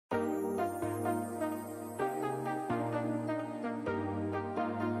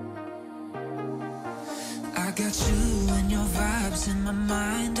I got you and your vibes in my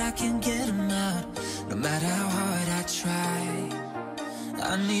mind, I can't get them out, no matter how hard I try.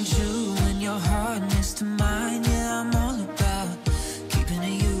 I need you and your heart next to mine, yeah, I'm all about keeping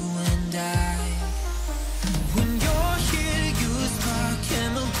it you and I. When you're here, you spark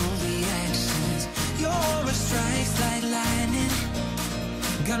chemical reactions. Your aura strikes like lightning.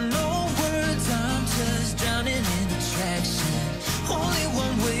 Got no words, I'm just drowning in attraction. Only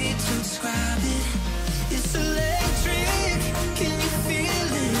one way to describe it. It's electric, can you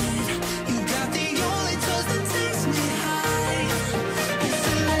feel it? You got the only touch that takes me high. It's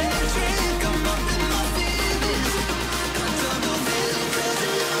electric, I'm up in my feelings. I double feel it 'cause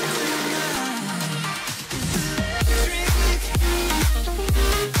you love tonight. It's electric.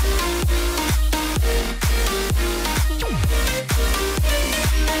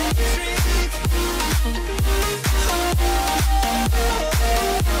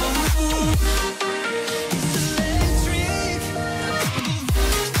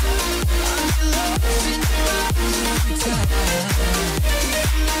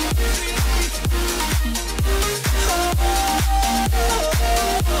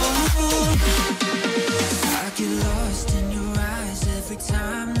 I get lost in your eyes every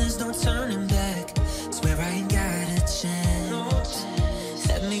time, there's no turning back. Swear I ain't got a chance.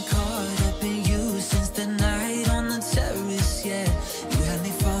 Had me caught up in you since the night on the terrace, yeah. You had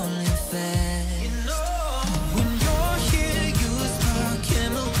me falling fast. When you're here, you spark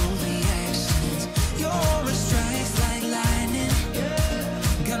chemical reactions. Your aura strikes like lightning.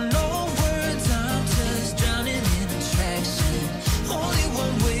 Got no words, I'm just drowning in attraction. Only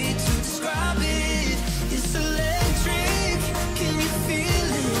one way to describe it. It's electric, can you feel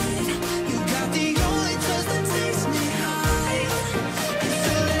it? You got the only touch that takes me high. It's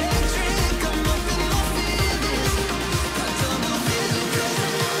electric, I'm up in my feelings. I double feel it 'cause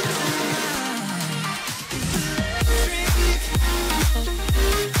I love tonight.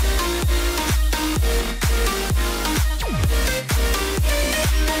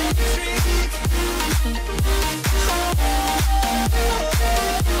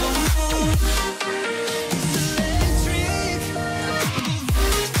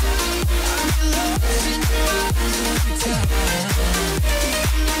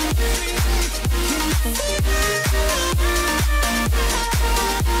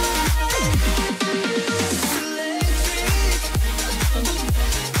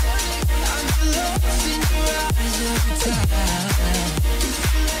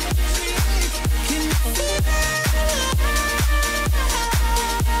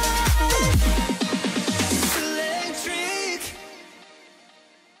 It's electric.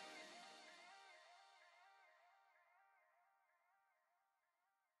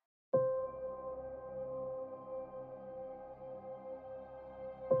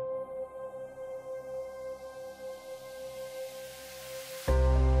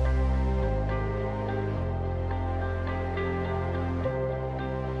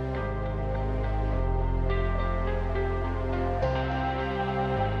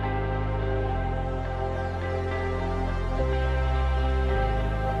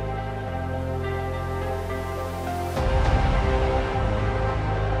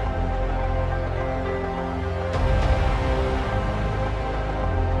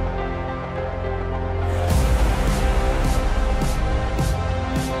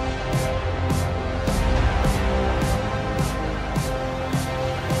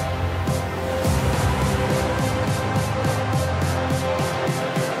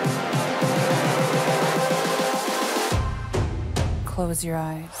 Close your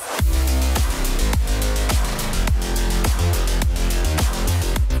eyes.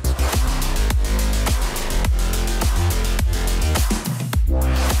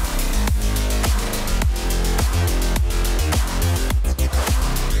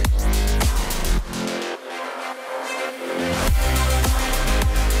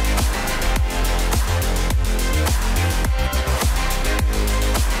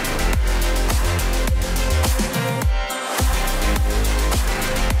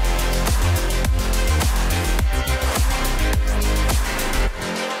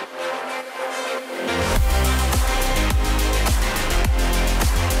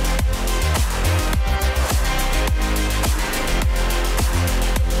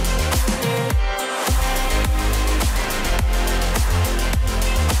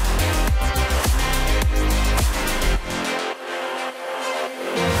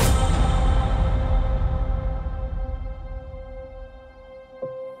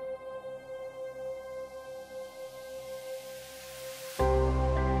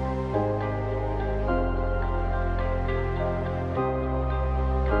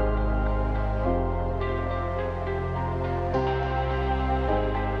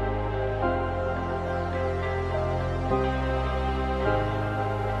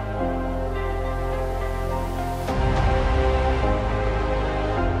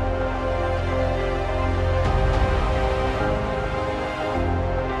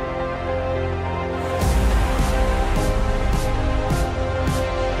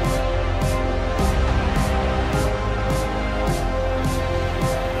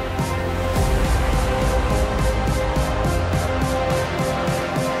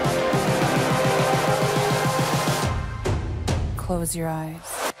 Close your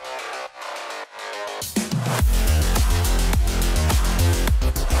eyes.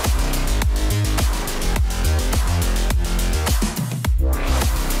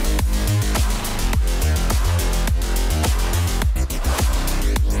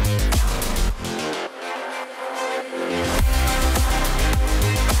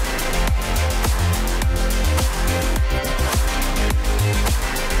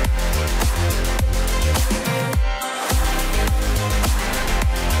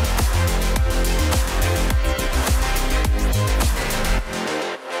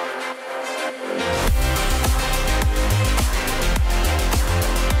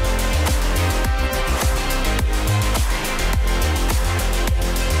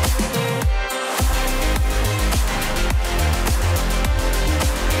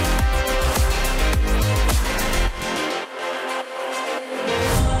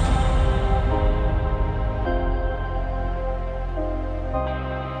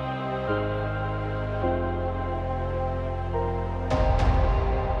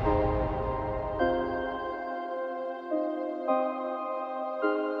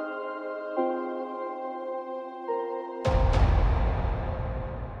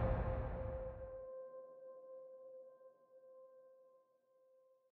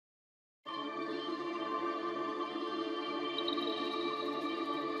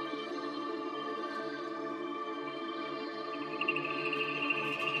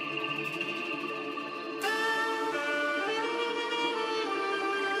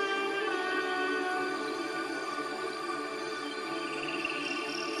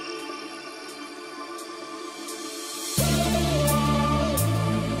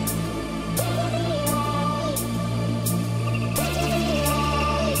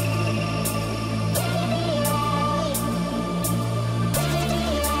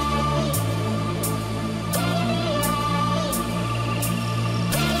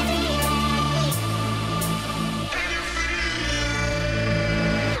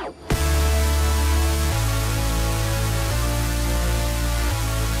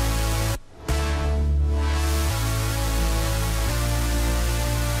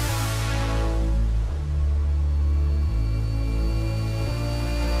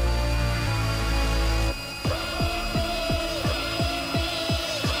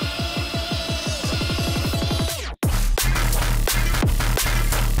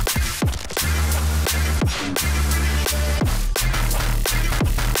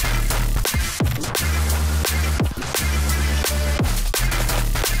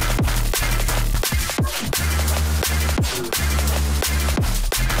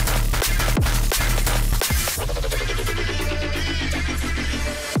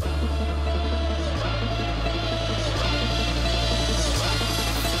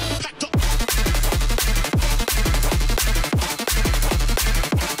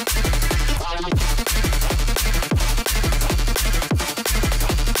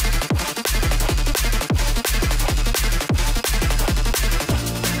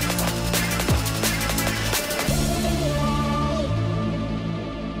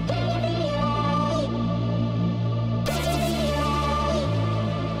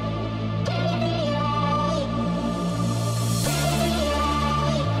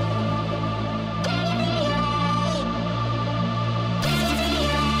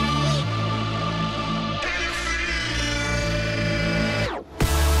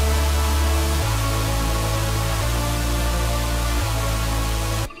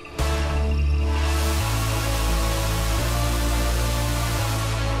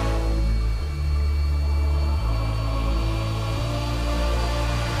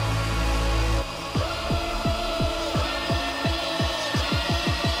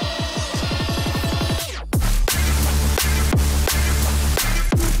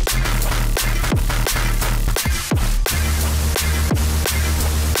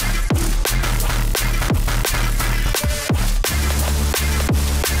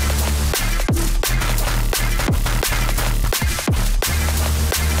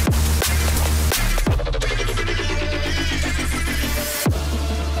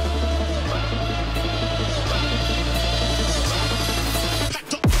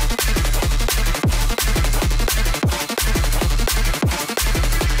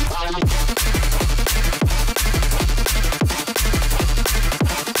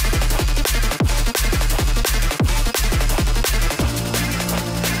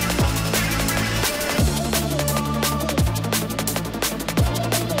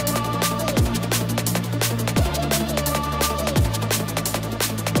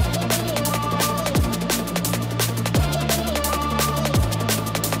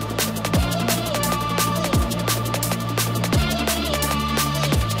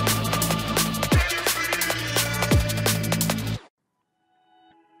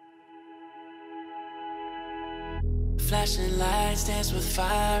 flashing lights dance with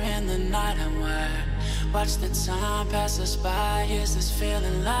fire in the night. I'm wired. Watch the time pass us by. Is this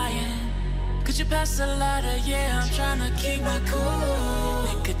feeling lying? Could you pass the lighter? Yeah, I'm trying to keep my cool.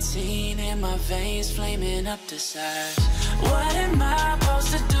 Nicotine in my veins, flaming up desires. What am I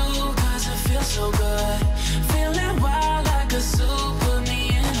supposed to do? Cause it feels so good. Feeling wild like a zoo. Put me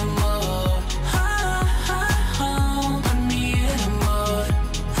in a mood. Put me in a mood.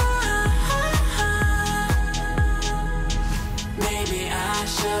 Maybe I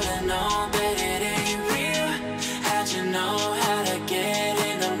should've known that it ain't real. How'd you know how to get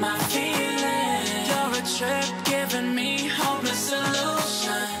into my feelings? You're a trip giving me hopeless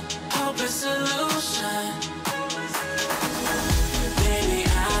solution. Hopeless solution. Baby,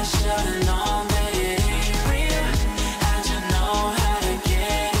 I should've known that it ain't real. How'd you know how to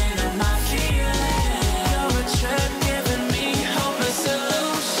get into my feelings? You're a trip giving me hopeless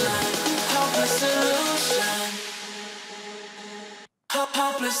solution. Hopeless solution.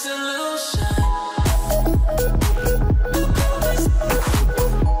 Hopeless solution.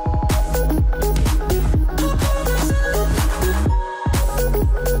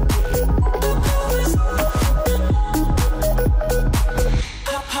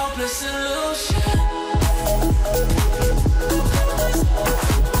 Hopeless solution.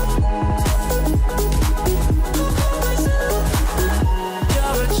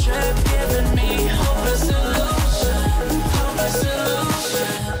 You're a trip giving me hopeless solution. Hopeless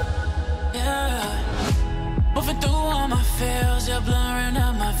solution. Yeah. Moving through all my feels, you're blurring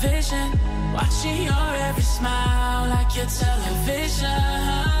up my vision. Watching your every smile like your television.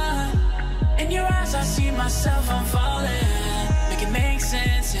 In your eyes I see myself, I'm falling. Make it make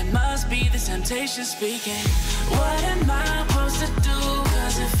sense, it must be the temptation speaking. What am I supposed to do?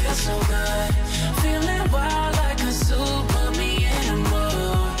 Cause it feels so good. Feeling wild like a zoo. Put me in a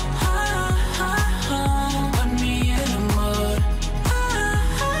mood. Put me in a mood.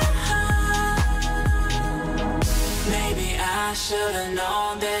 Maybe I should've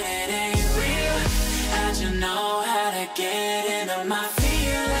known that it ain't real. How'd you know how to get into my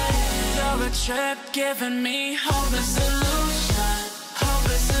feelings? You're a trip giving me hopeless solution.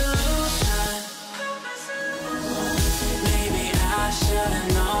 Hopeless solution. Maybe I should've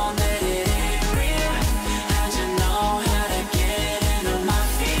known that it ain't real. How'd you know how to get into my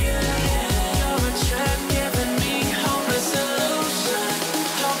feelings? You're a trip giving me hopeless solution.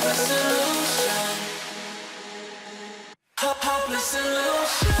 Hopeless solution. Hopeless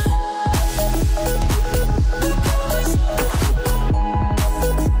solution.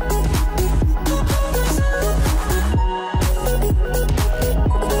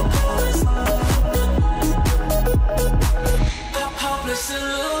 Hopeless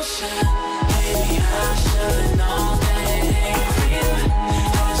solution. Maybe I should've known that it ain't real.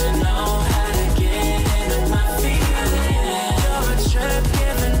 How'd you know how to get into my feelings? You're a trip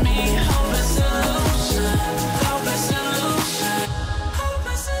giving me hopeless solution. Hopeless solution.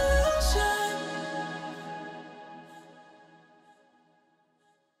 Hopeless solution.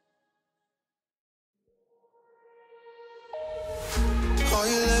 All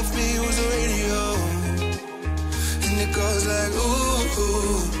you left me was a radio, and it goes like ooh,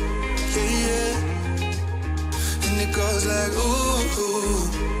 ooh, yeah, yeah. And it goes like ooh, ooh,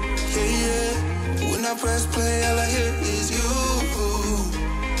 yeah, yeah. When I press play, all I hear is you.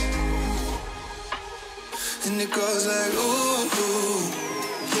 And it goes like ooh, ooh,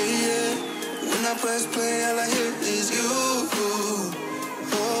 yeah, yeah. When I press play, all I hear is you.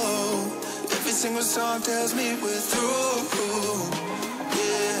 Oh, every single song tells me we're through.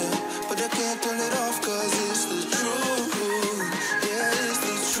 Yeah, but I can't turn it off cause it's the truth. Yeah, it's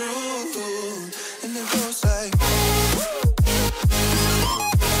the truth. And it goes like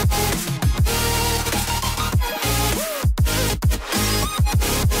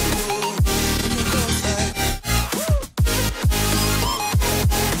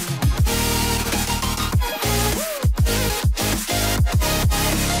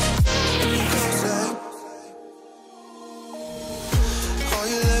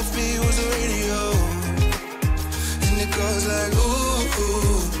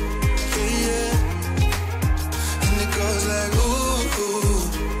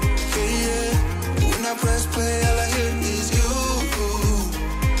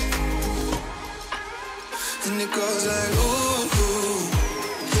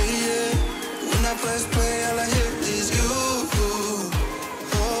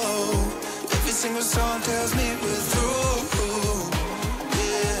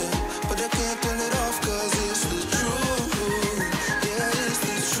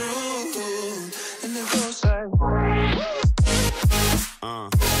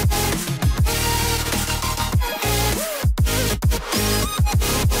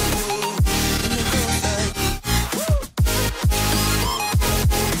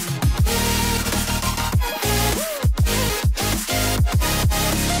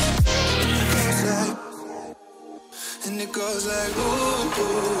goes like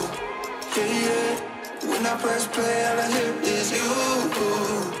ooh, yeah, yeah. When I press play, all I hear is you.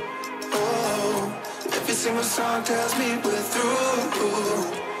 Oh, every single song tells me we're through.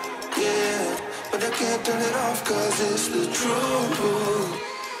 Yeah, but I can't turn it off 'cause it's the truth.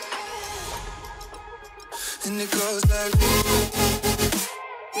 And it goes like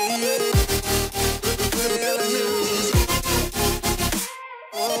yeah, yeah. Play, all I hear is you.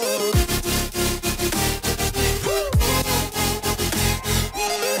 Oh.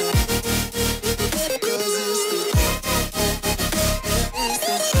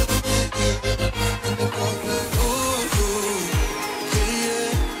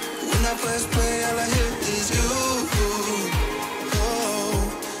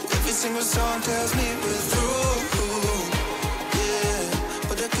 Song tells me we're through, yeah,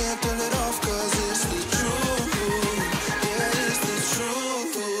 but I can't turn it off 'cause it's the truth, yeah, it's the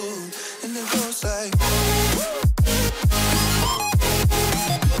truth, and it goes like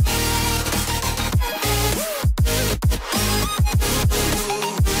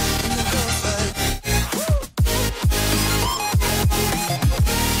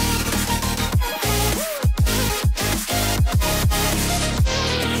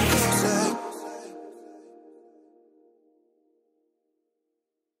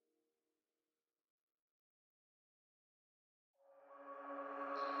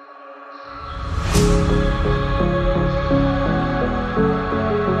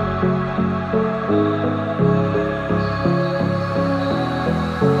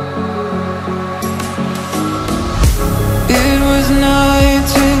night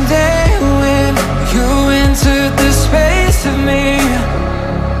today when you entered the space of me.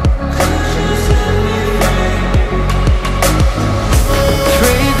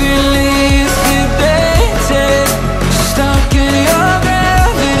 Fragrantly sedated, stuck in your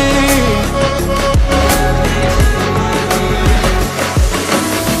gravity.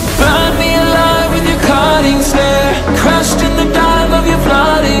 Burn me alive with your cutting stare, crushed in the dive of your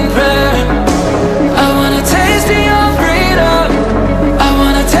flooding prayer. I wanna taste of your freedom, I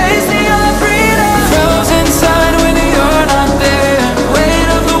wanna taste of your freedom. Frozen inside when you're not there, weight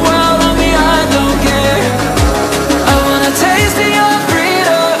of the world on me, I don't care. I wanna taste of your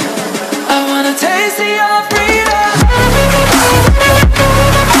freedom, I wanna taste of your freedom.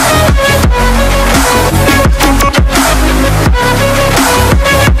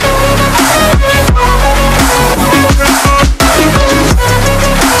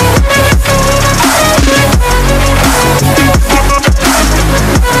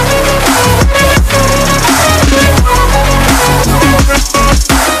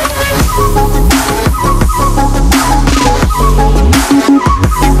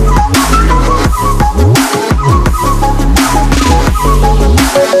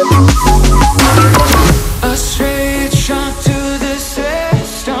 A straight shot to the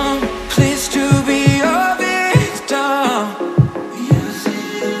system, please to be your victim.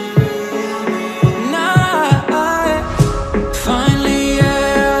 Now I finally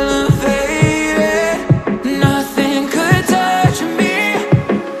elevated, nothing could touch me.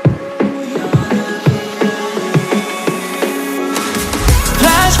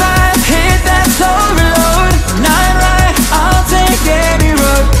 Flashbacks hit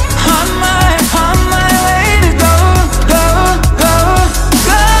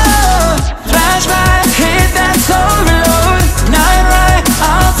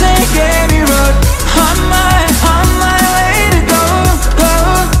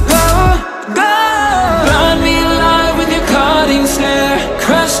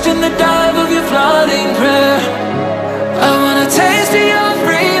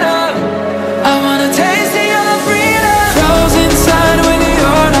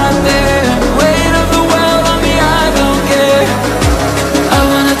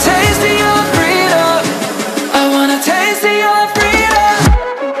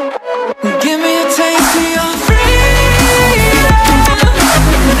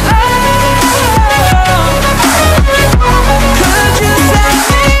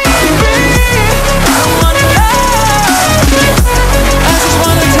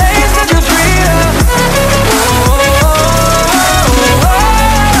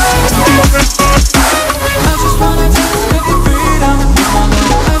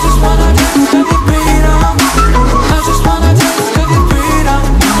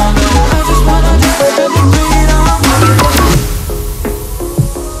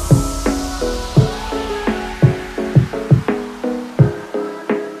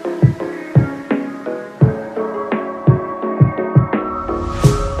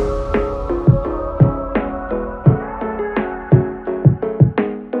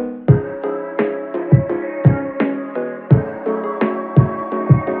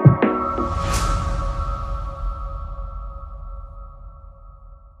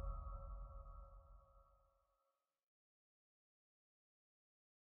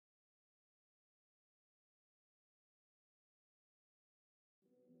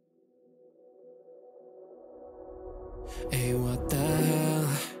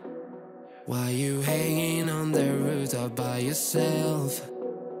Why you hanging on the rooftop by yourself?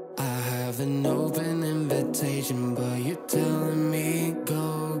 I have an open invitation, but you're telling me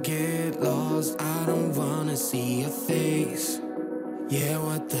go get lost. I don't wanna see your face. Yeah,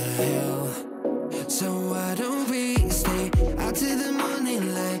 what the hell? So why don't we stay out till the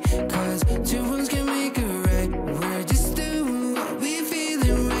morning light? Cause two wrongs can make a right. We're just doing what we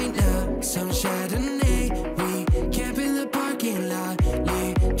feeling right now. Some Chardonnay, we camp in the parking lot.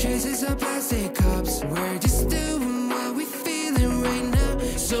 Leave traces of plastic cups. We're just doing what we feeling right now.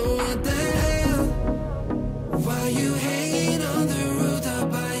 So what the hell? Why you hanging on the rooftop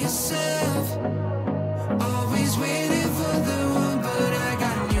by yourself? Always waiting for the one, but I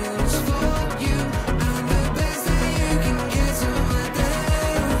got news for you. I'm the best that you can get, so what the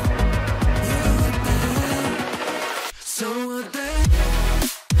hell? Yeah, what the hell? So what the hell?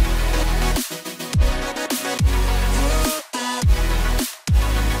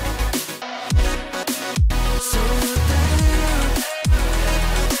 So what the hell?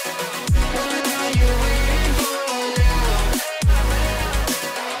 What are you waiting for now?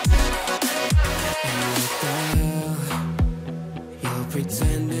 You're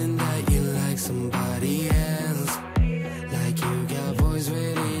pretending that you like somebody else, like you got boys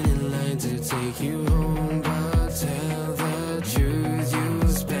waiting in line to take you home. But tell the truth, you'll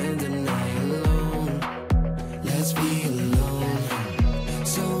spend the night alone. Let's be alone.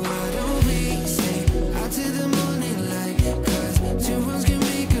 So why don't we stay out till the morning light? Cause two wrongs can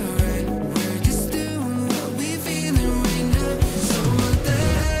make a right. We're just doing what we feeling right now. So what the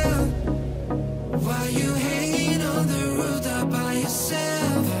hell? Why you hanging on the rooftop by yourself?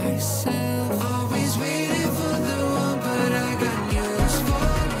 Always waiting for the one, but I got news for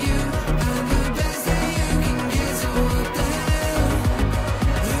you. I'm the best that you can get, so what the hell?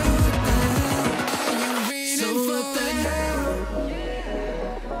 Yeah, what the hell? Are you waiting so what the hell?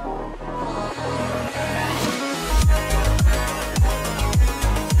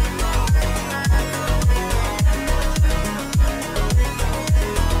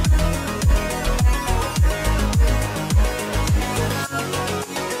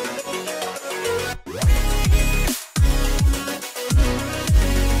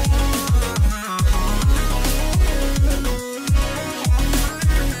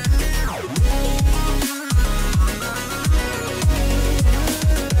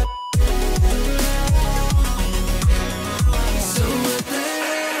 So what the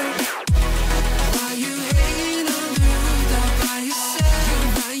hell? Why you hanging on the rooftop by yourself?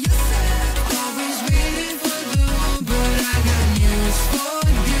 Always waiting for the one, but I got news for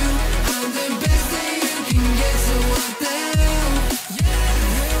you. I'm the best that you can get, so what the hell? Yeah,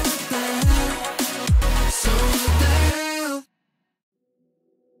 what the hell? So what the hell?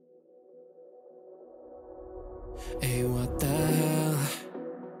 Hey, what the hell?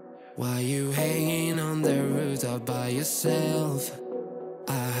 Why you hanging on the rooftop by yourself?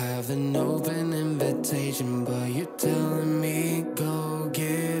 I have an open invitation, but you're telling me go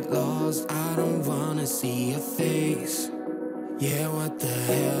get lost. I don't wanna see your face. Yeah, what the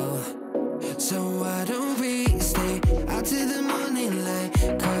hell? So why don't we stay out till the morning light?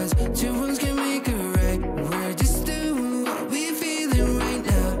 Cause two wrongs can make a right. We're just doing what we feeling right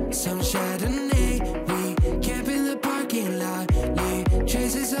now. Some Chardonnay, we camp in the parking lot. Leave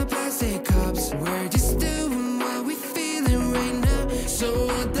traces of plastic